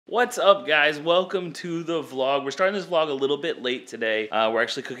What's up, guys? Welcome to the vlog. We're starting this vlog a little bit late today. We're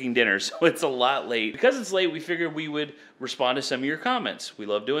actually cooking dinner, so it's a lot late. Because it's late, we figured we would respond to some of your comments. We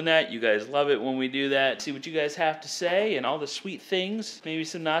love doing that. You guys love it when we do that. See what you guys have to say and all the sweet things. Maybe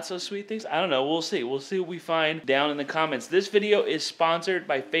some not so sweet things. I don't know. We'll see. We'll see what we find down in the comments. This video is sponsored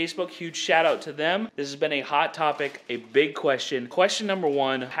by Facebook. Huge shout out to them. This has been a hot topic, a big question. Question number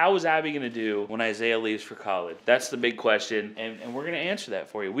one, how is Abby going to do when Isaiah leaves for college? That's the big question, and we're going to answer that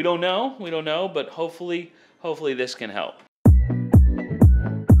for you. We don't know, but hopefully this can help.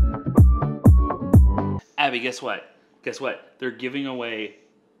 Abby, guess what? They're giving away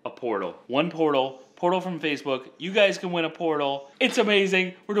a portal. One portal from Facebook. You guys can win a portal. It's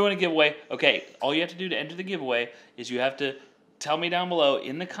amazing. We're doing a giveaway. Okay, all you have to do to enter the giveaway is you have to tell me down below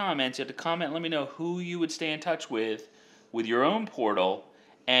in the comments. You have to comment and let me know who you would stay in touch with your own portal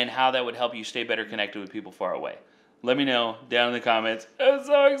and how that would help you stay better connected with people far away. Let me know down in the comments. I'm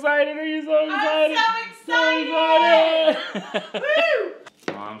so excited. Are you so excited? I'm so excited.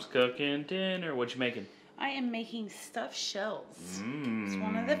 Woo! Mom's cooking dinner. What you making? I am making stuffed shells. It's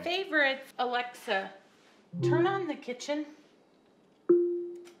one of the favorites. Alexa, turn on the kitchen.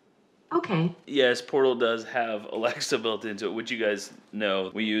 Okay. Yes, Portal does have Alexa built into it, which you guys know.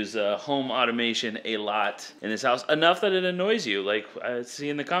 We use home automation a lot in this house, enough that it annoys you. Like I see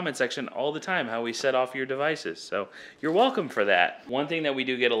in the comment section all the time how we set off your devices. So you're welcome for that. One thing that we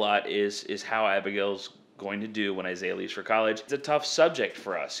do get a lot is how Abigail's going to do when Isaiah leaves for college. It's a tough subject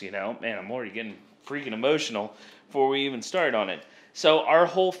for us, you know. Man, I'm already getting freaking emotional before we even start on it. So our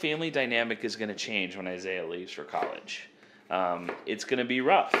whole family dynamic is going to change when Isaiah leaves for college. It's going to be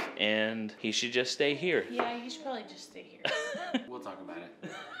rough, and he should just stay here. Yeah, you should probably just stay here. We'll talk about it.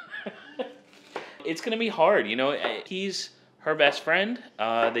 It's going to be hard, you know. He's her best friend.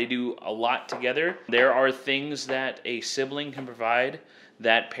 They do a lot together. There are things that a sibling can provide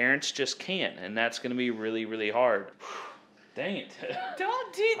that parents just can't, and that's going to be really, really hard. Dang it.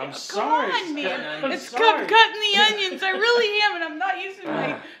 Don't do that. I'm sorry. Come on, man. I'm It's sorry. cutting the onions. I really am, and I'm not using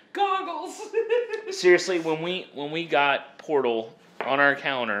my goggles. Seriously, when we got Portal on our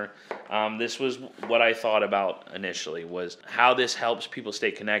counter, this was what I thought about initially, was how this helps people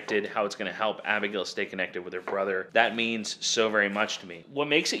stay connected, how it's going to help Abigail stay connected with her brother. That means so very much to me. What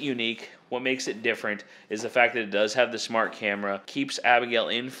makes it unique, what makes it different, is the fact that it does have the smart camera, keeps Abigail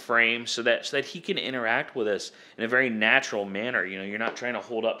in frame so that he can interact with us in a very natural manner. You know, you're not trying to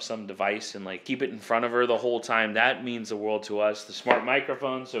hold up some device and like keep it in front of her the whole time. That means the world to us. The smart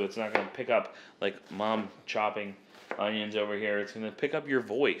microphone, so it's not going to pick up like mom chopping onions over here. It's going to pick up your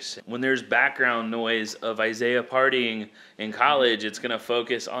voice. When there's background noise of Isaiah partying in college, it's going to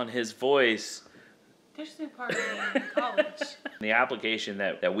focus on his voice. There's no partying in college. The application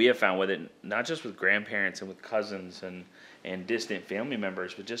that we have found with it, not just with grandparents and with cousins and distant family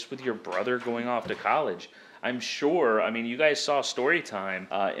members, but just with your brother going off to college. I'm sure, I mean, you guys saw story time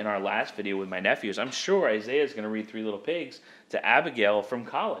in our last video with my nephews. I'm sure Isaiah's going to read Three Little Pigs to Abigail from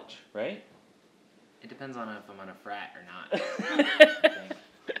college, right? It depends on if I'm on a frat or not.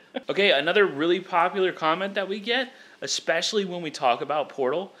 Okay, another really popular comment that we get, especially when we talk about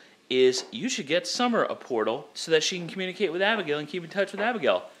Portal, is you should get Summer a Portal so that she can communicate with Abigail and keep in touch with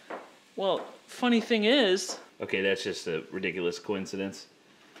Abigail. Well, funny thing is... Okay, that's just a ridiculous coincidence.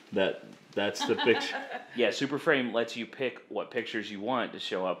 That's the picture. Yeah, Super Frame lets you pick what pictures you want to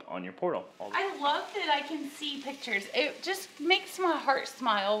show up on your Portal. I love that I can see pictures. It just makes my heart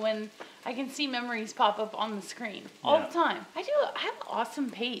smile when I can see memories pop up on the screen all the time. I have an awesome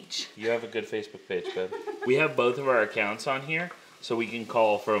page. You have a good Facebook page, babe. We have both of our accounts on here, so we can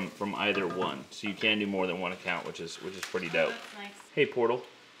call from either one. So you can do more than one account, which is pretty dope. That's nice. Hey, Portal.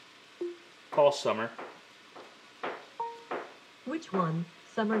 Call Summer. Which one?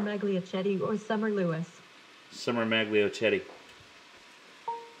 Summer Magliochetti or Summer Lewis? Summer Magliochetti.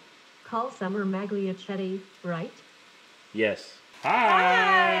 Call Summer Magliochetti, right? Yes.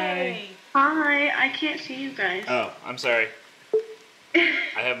 Hi. Hi, I can't see you guys. Oh, I'm sorry. I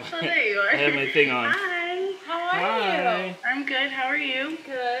have my, Oh, there you are. I have my thing on. Hi. How are you? I'm good. How are you?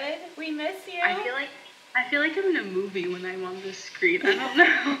 Good. We miss you. I feel like I'm in a movie when I'm on this screen. I don't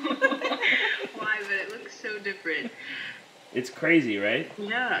know why, but it looks so different. It's crazy, right?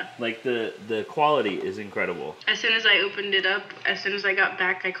 Yeah. Like the quality is incredible. As soon as I opened it up, as soon as I got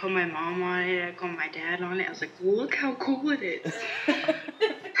back, I called my mom on it. I called my dad on it. I was like, look how cool it is.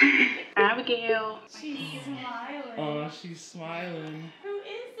 Abigail. She's smiling. Oh, she's smiling. Who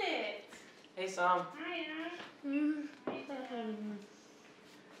is it? Hey, Sam.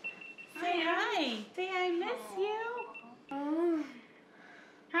 Say hi. Say I miss you.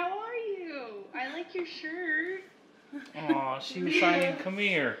 How are you? I like your shirt. Aw, she was signing, come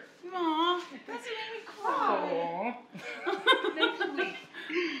here. Aw, that's made me cry. That's sweet.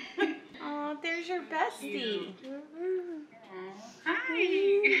 Aw, there's your bestie.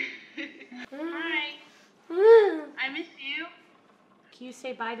 Hi. Hi. I miss you. Can you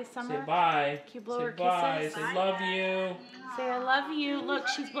say bye to Summer? Say bye. Can you blow Say her bye. kisses? Say love you. Say I love you. Look,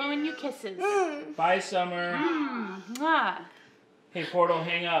 she's blowing you kisses. Bye, Summer. Mwah. Hey, Portal,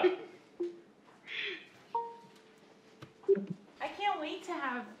 hang up. I can't wait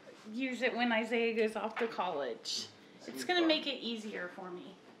to use it when Isaiah goes off to college. It's gonna make it easier for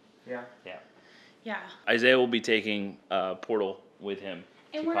me. Yeah. Yeah. Isaiah will be taking Portal with him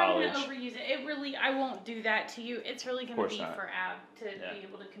And to we're college. not gonna overuse it. I won't do that to you. It's really gonna course be not. for Ab to Yeah. be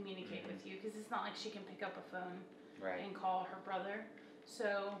able to communicate with you because it's not like she can pick up a phone Right. and call her brother.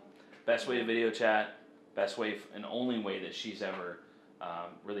 So Best way to video chat, best way and only way that she's ever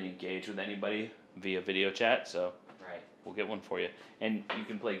really engaged with anybody via video chat. So Right. we'll get one for you. And you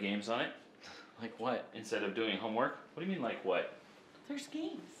can play games on it Like what? instead of doing homework. What do you mean like what? there's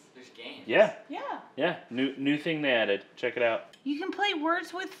games. There's games. Yeah. Yeah. New thing they added. Check it out. You can play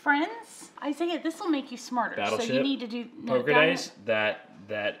Words with Friends. Isaiah, this will make you smarter. So you Battleship, need to do Poker down dice. That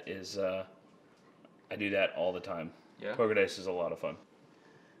is I do that all the time. Yeah. Poker dice is a lot of fun.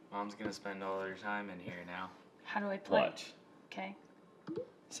 Mom's gonna spend all her time in here now. How do I play? Watch. Okay.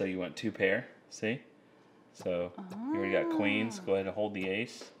 So you want 2 pair, see? So you already got queens. Go ahead and hold the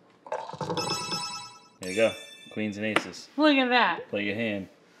ace. There you go. Queens and aces. Look at that. Play your hand.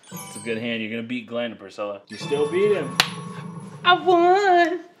 It's a good hand. You're going to beat Glenn, Priscilla. You still beat him. I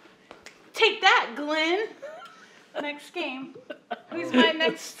won. Take that, Glenn. Next game. Who's my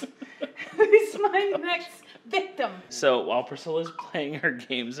next victim? So while Priscilla's playing her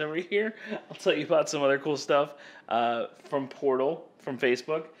games over here, I'll tell you about some other cool stuff from Portal, from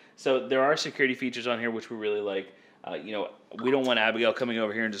Facebook. So there are security features on here which we really like. We don't want Abigail coming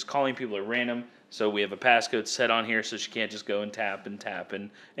over here and just calling people at random. So we have a passcode set on here so she can't just go and tap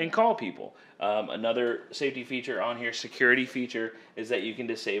and call people. Another safety feature on here, security feature, is that you can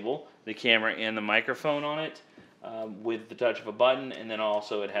disable the camera and the microphone on it with the touch of a button. And then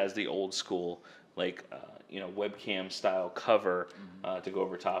also it has the old school, webcam style cover to go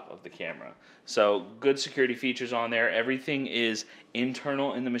over top of the camera. So good security features on there. Everything is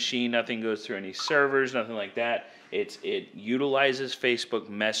internal in the machine. Nothing goes through any servers, nothing like that. It utilizes Facebook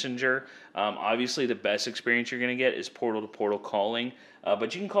Messenger. Obviously, the best experience you're going to get is portal-to-portal calling,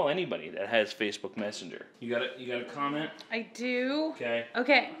 but you can call anybody that has Facebook Messenger. You got a comment? I do. Okay.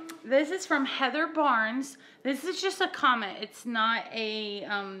 Okay. This is from Heather Barnes. This is just a comment. It's not a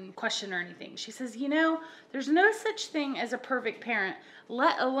question or anything. She says, there's no such thing as a perfect parent,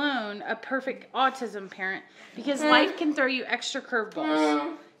 let alone a perfect autism parent, because life can throw you extra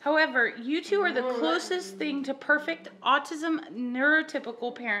curveballs. However, you two are the closest thing to perfect autism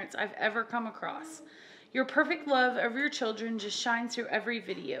neurotypical parents I've ever come across. Your perfect love of your children just shines through every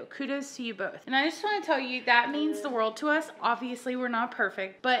video. Kudos to you both. And I just want to tell you that means the world to us. Obviously, we're not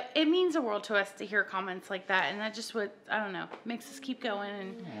perfect, but it means the world to us to hear comments like that. And that just makes us keep going.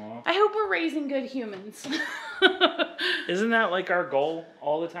 And I hope we're raising good humans. Isn't that like our goal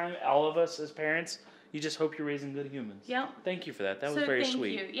all the time? All of us as parents? You just hope you're raising good humans. Yep. Thank you for that. That was very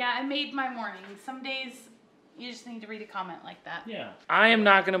sweet. Thank you. Yeah, it made my morning. Some days you just need to read a comment like that. Yeah. I am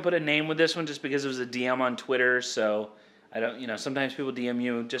not going to put a name with this one just because it was a DM on Twitter. So I don't, sometimes people DM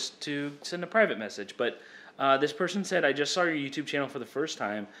you just to send a private message. But this person said, I just saw your YouTube channel for the first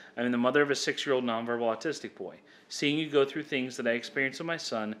time. I'm the mother of a 6-year-old nonverbal autistic boy. Seeing you go through things that I experienced with my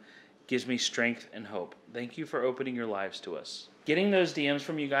son gives me strength and hope. Thank you for opening your lives to us. Getting those DMs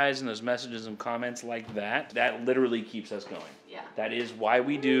from you guys and those messages and comments like that literally keeps us going. Yeah. That is why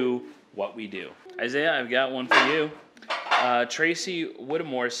we do what we do. Isaiah, I've got one for you. Tracy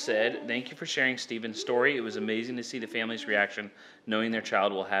Whittemore said, thank you for sharing Stephen's story. It was amazing to see the family's reaction knowing their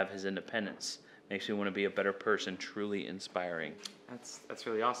child will have his independence. Makes me want to be a better person, truly inspiring. That's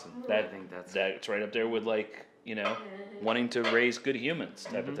really awesome. I think that's right up there with wanting to raise good humans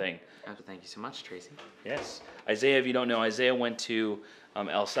type of thing. I have to thank you so much, Tracy. Yes. Isaiah, if you don't know, Isaiah went to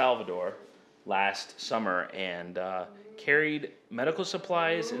El Salvador last summer and carried medical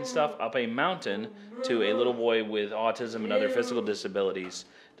supplies and stuff up a mountain to a little boy with autism and other physical disabilities,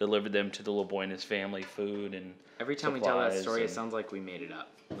 delivered them to the little boy and his family, food and Every time we tell that story, it sounds like we made it up.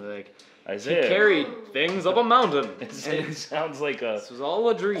 Like, Isaiah he carried things up a mountain. It sounds like this was all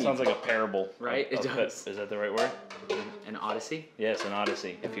a dream. Sounds like a parable. Right? It does. Is that the right word? An odyssey? Yes, an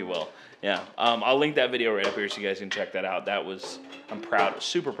odyssey, if you will. Yeah. I'll link that video right up here so you guys can check that out. I'm proud,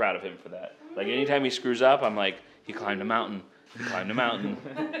 super proud of him for that. Like anytime he screws up, I'm like, he climbed a mountain. He climbed a mountain.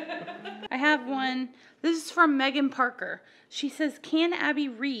 I have one. This is from Megan Parker. She says, can Abby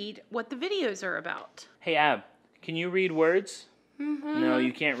read what the videos are about? Hey, Ab, can you read words? No,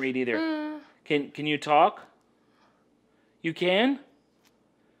 you can't read either. Can you talk? You can?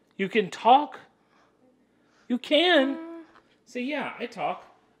 You can talk? You can? See, yeah, I talk.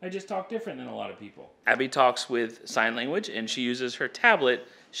 I just talk different than a lot of people. Abby talks with sign language, and she uses her tablet.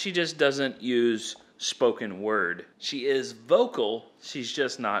 She just doesn't use spoken word. She is vocal, she's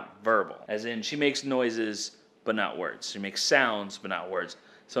just not verbal. As in, she makes noises, but not words. She makes sounds, but not words.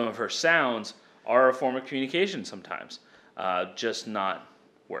 Some of her sounds are a form of communication sometimes, just not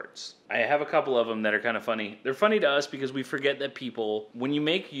words. I have a couple of them that are kind of funny. They're funny to us because we forget that people, when you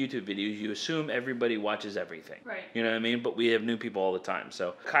make YouTube videos, you assume everybody watches everything. Right. You know what I mean? But we have new people all the time.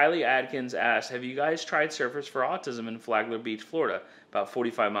 So Kylie Adkins asked, have you guys tried Surfers for Autism in Flagler Beach, Florida, about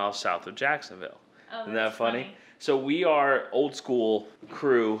 45 miles south of Jacksonville? Oh, Isn't that funny? So we are old school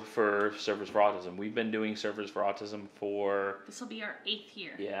crew for Surfers for Autism. We've been doing Surfers for Autism for... This will be our 8th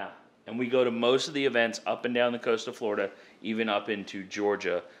year. Yeah. And we go to most of the events up and down the coast of Florida, even up into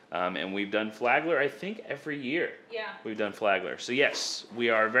Georgia. And we've done Flagler, I think, every year. Yeah. We've done Flagler. So yes, we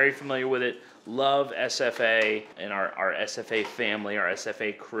are very familiar with it. Love SFA and our SFA family, our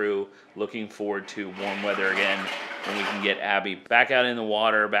SFA crew. Looking forward to warm weather again when we can get Abby back out in the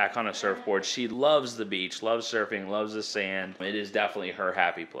water, back on a surfboard. She loves the beach, loves surfing, loves the sand. It is definitely her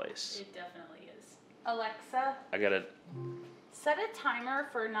happy place. It definitely is. Alexa, I gotta... set a timer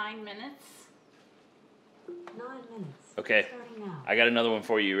for 9 minutes. 9 minutes. Okay. Starting now. I got another one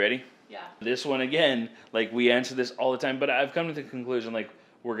for you. You ready? Yeah. This one again, like we answer this all the time, but I've come to the conclusion like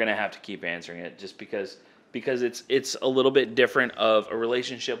we're gonna have to keep answering it just because it's a little bit different of a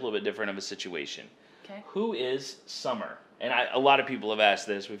relationship, a little bit different of a situation. Okay. Who is Summer? And a lot of people have asked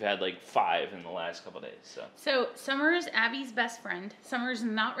this. We've had like 5 in the last couple of days. So Summer is Abby's best friend. Summer's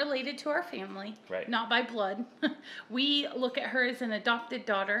not related to our family. Right. Not by blood. We look at her as an adopted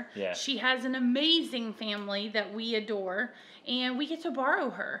daughter. Yeah. She has an amazing family that we adore, and we get to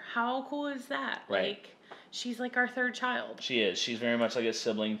borrow her. How cool is that? Right. Like, she's like our 3rd child. She is. She's very much like a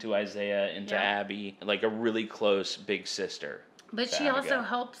sibling to Isaiah and to Yeah. Abby, like a really close big sister. But to she also Abigail.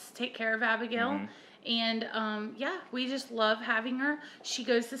 helps take care of Abigail. Mhm. And yeah, we just love having her. She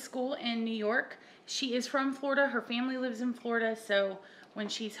goes to school in New York. She is from Florida. Her family lives in Florida. So when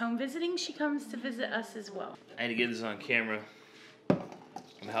she's home visiting, she comes to visit us as well. I had to get this on camera.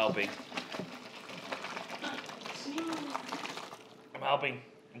 I'm helping. I'm helping.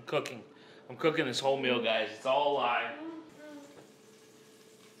 I'm cooking. I'm cooking this whole meal, guys. It's all a lie.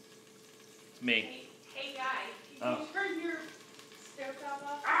 It's me. Hey guys, can you turn your stovetop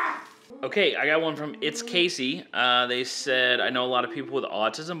off? Okay, I got one from It's Casey. They said, I know a lot of people with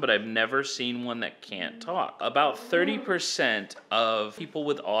autism, but I've never seen one that can't talk. About 30% of people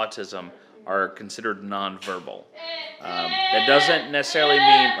with autism are considered nonverbal. That doesn't necessarily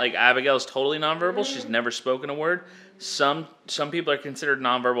mean, like, Abigail's totally nonverbal. She's never spoken a word. Some people are considered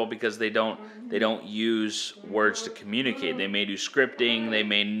nonverbal because they don't use words to communicate. They may do scripting, they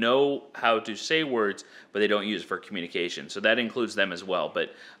may know how to say words, but they don't use it for communication. So that includes them as well.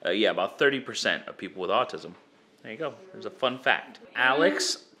 But yeah, about 30% of people with autism. There you go. There's a fun fact.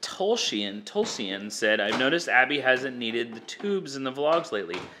 Alex Tulsian said, I've noticed Abby hasn't needed the tubes in the vlogs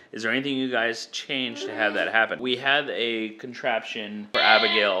lately. Is there anything you guys changed to have that happen? We had a contraption for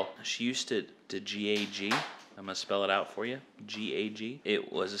Abigail. She used to GAG. I'm going to spell it out for you. GAG.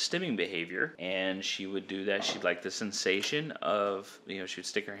 It was a stimming behavior, and she would do that. She'd like the sensation of, she would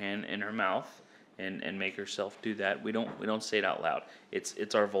stick her hand in her mouth and make herself do that. We don't say it out loud.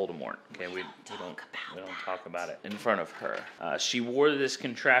 It's our Voldemort. Okay, we don't talk about it in front of her. She wore this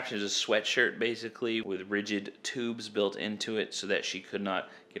contraption, it was a sweatshirt basically with rigid tubes built into it so that she could not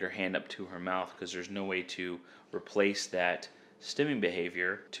get her hand up to her mouth because there's no way to replace that stimming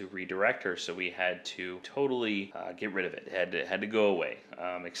behavior to redirect her, so we had to totally get rid of it. It had to go away,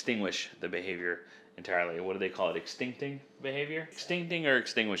 extinguish the behavior entirely. What do they call it? Extincting behavior? Extincting or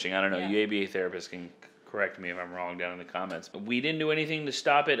extinguishing? I don't know. Yeah. You ABA therapists can correct me if I'm wrong down in the comments. We didn't do anything to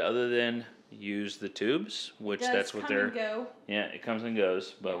stop it other than use the tubes, which that's what they're... Go. Yeah, it comes and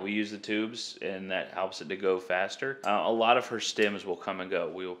goes, but we use the tubes, and that helps it to go faster. A lot of her stims will come and go.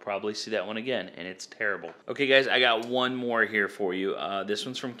 We will probably see that one again, and it's terrible. Okay, guys, I got one more here for you. This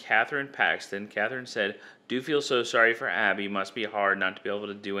one's from Catherine Paxton. Catherine said, do feel so sorry for Abby. Must be hard not to be able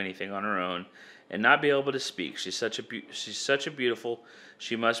to do anything on her own and not be able to speak. She's such a beautiful...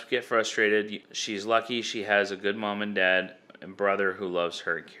 She must get frustrated. She's lucky she has a good mom and dad and brother who loves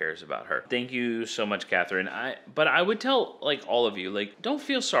her and cares about her. Thank you so much, Catherine. But I would tell all of you, don't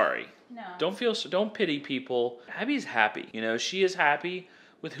feel sorry. No. Don't pity people. Abby's happy. She is happy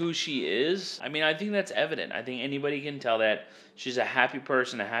with who she is. I mean, I think that's evident. I think anybody can tell that she's a happy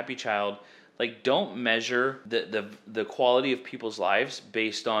person, a happy child. Like, don't measure the quality of people's lives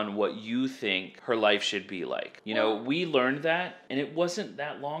based on what you think her life should be like. You know, we learned that, and it wasn't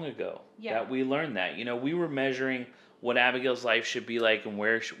that long ago that we learned that. You know, we were measuring what Abigail's life should be like and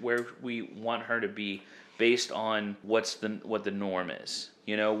where we want her to be based on what the norm is.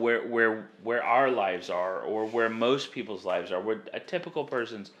 You know, where our lives are, or where most people's lives are, where a typical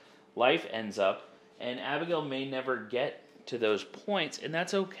person's life ends up, and Abigail may never get to those points, and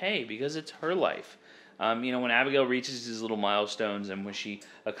that's okay because it's her life. You know, when Abigail reaches these little milestones and when she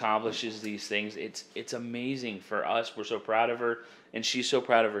accomplishes these things, it's amazing for us. We're so proud of her, and she's so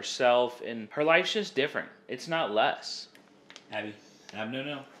proud of herself, and her life's just different. It's not less. Abby,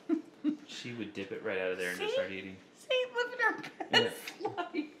 no. She would dip it right out of there and just start eating. See, living her best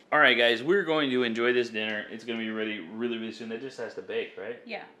life. All right, guys, we're going to enjoy this dinner. It's going to be ready really, really soon. That just has to bake, right?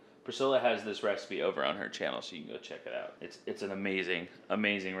 Yeah. Priscilla has this recipe over on her channel, so you can go check it out. It's an amazing,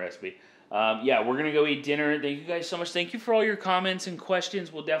 amazing recipe. Yeah, we're going to go eat dinner. Thank you guys so much. Thank you for all your comments and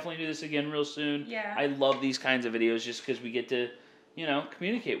questions. We'll definitely do this again real soon. Yeah. I love these kinds of videos just because we get to, you know,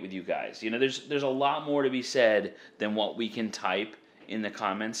 communicate with you guys. You know, there's a lot more to be said than what we can type in the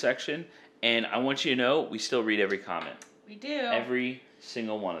comments section. And I want you to know, we still read every comment. We do. Every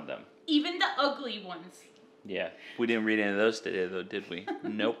single one of them. Even the ugly ones. Yeah. We didn't read any of those today, though, did we?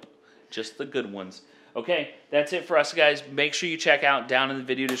 Nope. Just the good ones. Okay, that's it for us, guys. Make sure you check out down in the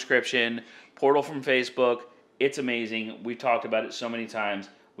video description, Portal from Facebook. It's amazing. We've talked about it so many times.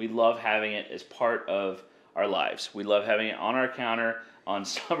 We love having it as part of our lives. We love having it on our counter, on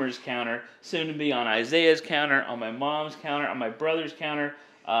Summer's counter, soon to be on Isaiah's counter, on my mom's counter, on my brother's counter.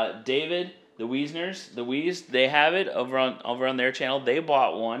 David, the Wees, they have it over on their channel. They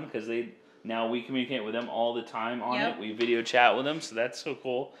bought one because now we communicate with them all the time on it. We video chat with them, so that's so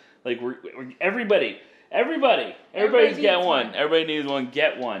cool. Like everybody's get one. Everybody needs one.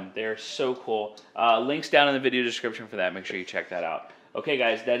 Get one. They're so cool. Links down in the video description for that. Make sure you check that out. Okay,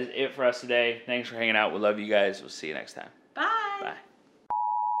 guys, that is it for us today. Thanks for hanging out. We love you guys. We'll see you next time. Bye. Bye.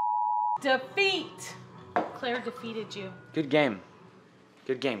 Defeat. Claire defeated you. Good game.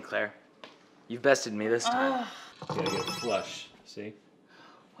 Good game, Claire. You've bested me this time. You gotta get flush. See?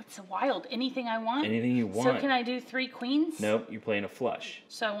 What's so wild? Anything I want? Anything you want. So can I do 3 queens? Nope, you're playing a flush.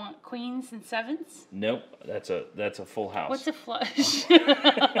 So I want queens and 7s? Nope, that's a full house. What's a flush?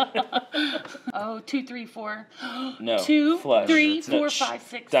 Oh, 2, 3, 4. No. 2, flush. 3, 4, 5,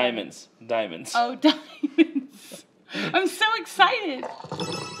 6. Diamonds. 7. Diamonds. Oh, diamonds. I'm so excited.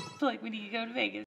 I feel like we need to go to Vegas.